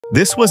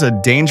This was a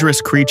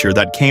dangerous creature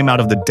that came out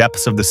of the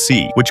depths of the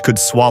sea, which could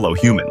swallow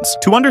humans.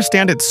 To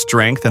understand its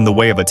strength and the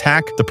way of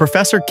attack, the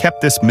professor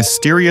kept this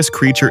mysterious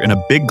creature in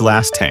a big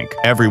glass tank.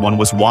 Everyone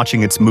was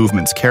watching its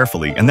movements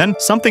carefully, and then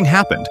something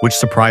happened, which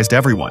surprised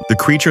everyone. The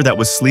creature that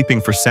was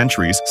sleeping for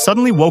centuries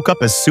suddenly woke up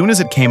as soon as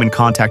it came in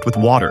contact with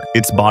water.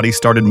 Its body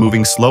started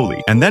moving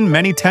slowly, and then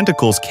many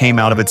tentacles came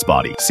out of its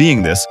body.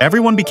 Seeing this,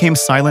 everyone became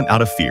silent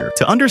out of fear.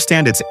 To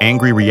understand its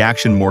angry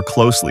reaction more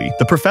closely,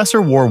 the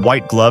professor wore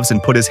white gloves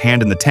and put his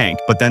hand in the tank,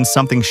 but then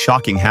something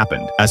shocking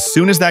happened. As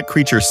soon as that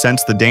creature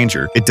sensed the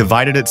danger, it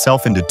divided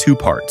itself into two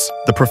parts.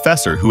 The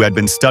professor, who had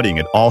been studying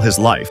it all his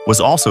life, was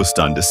also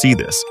stunned to see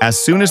this. As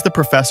soon as the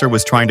professor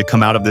was trying to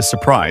come out of this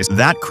surprise,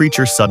 that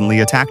creature suddenly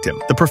attacked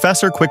him. The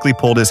professor quickly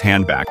pulled his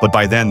hand back, but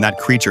by then that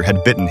creature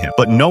had bitten him.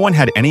 But no one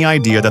had any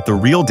idea that the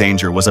real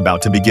danger was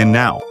about to begin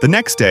now. The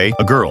next day,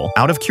 a girl,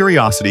 out of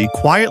curiosity,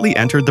 quietly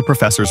entered the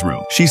professor's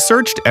room. She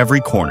searched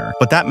every corner,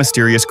 but that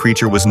mysterious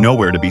creature was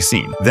nowhere to be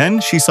seen. Then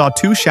she saw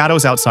two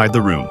shadows outside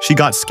the room. She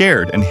got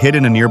scared and hid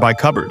in a nearby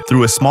cupboard.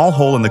 Through a small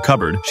hole in the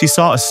cupboard, she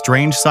saw a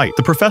strange sight.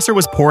 The professor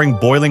was pouring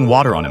boiling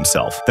water on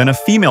himself. Then a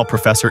female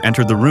professor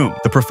entered the room.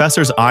 The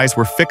professor's eyes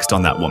were fixed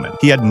on that woman.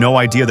 He had no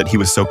idea that he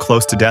was so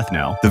close to death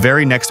now. The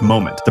very next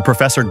moment, the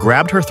professor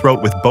grabbed her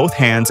throat with both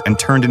hands and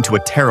turned into a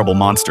terrible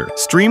monster.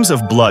 Streams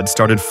of blood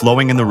started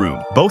flowing in the room.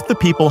 Both the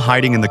people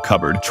hiding in the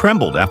cupboard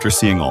trembled after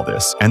seeing all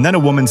this, and then a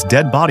woman's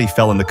dead body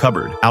fell in the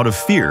cupboard. Out of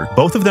fear,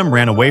 both of them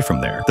ran away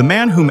from there. The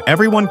man whom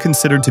everyone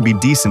considered to be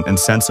decent and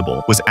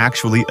sensible was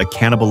actually a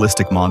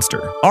cannibalistic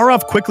monster.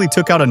 Arav quickly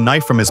took out a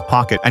knife from his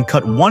pocket and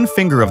cut one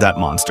finger of that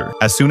monster.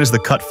 As soon as the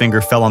cut finger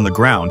fell on the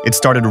ground, it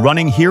started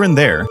running here and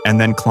there and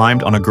then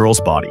climbed on a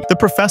girl's body. The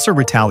professor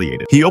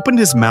retaliated. He opened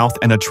his mouth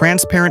and a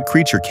transparent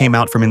creature came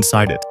out from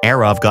inside it.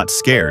 Arav got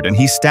scared and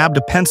he stabbed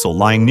a pencil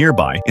lying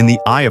nearby in the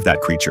eye of that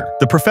creature.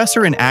 The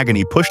professor in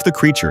agony pushed the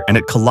creature and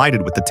it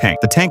collided with the tank.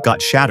 The tank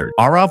got shattered.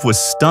 Arav was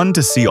stunned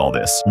to see all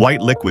this.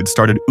 White liquid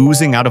started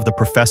oozing out of the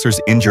professor's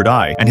injured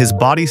eye and his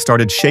body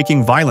started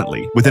shaking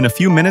violently. Within a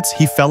few minutes,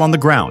 he fell on the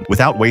ground.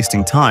 Without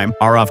wasting time,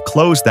 Arav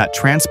closed that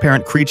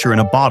transparent creature in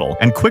a bottle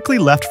and quickly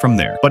left from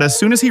there. But as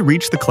soon as he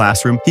reached the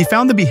classroom, he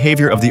found the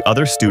behavior of the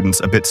other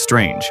students a bit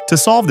strange. To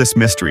solve this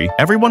mystery,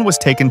 everyone was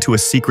taken to a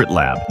secret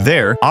lab.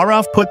 There,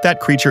 Arav put that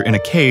creature in a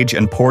cage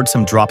and poured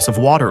some drops of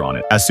water on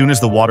it. As soon as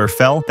the water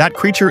fell, that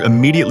creature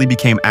immediately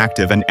became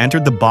active and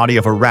entered the body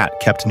of a rat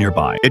kept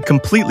nearby. It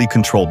completely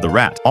controlled the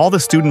rat. All the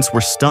students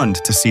were stunned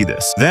to see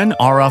this. Then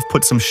Arav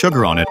put some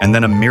sugar on it and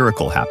then a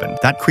miracle happened.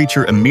 That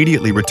creature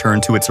immediately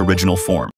returned to its original form.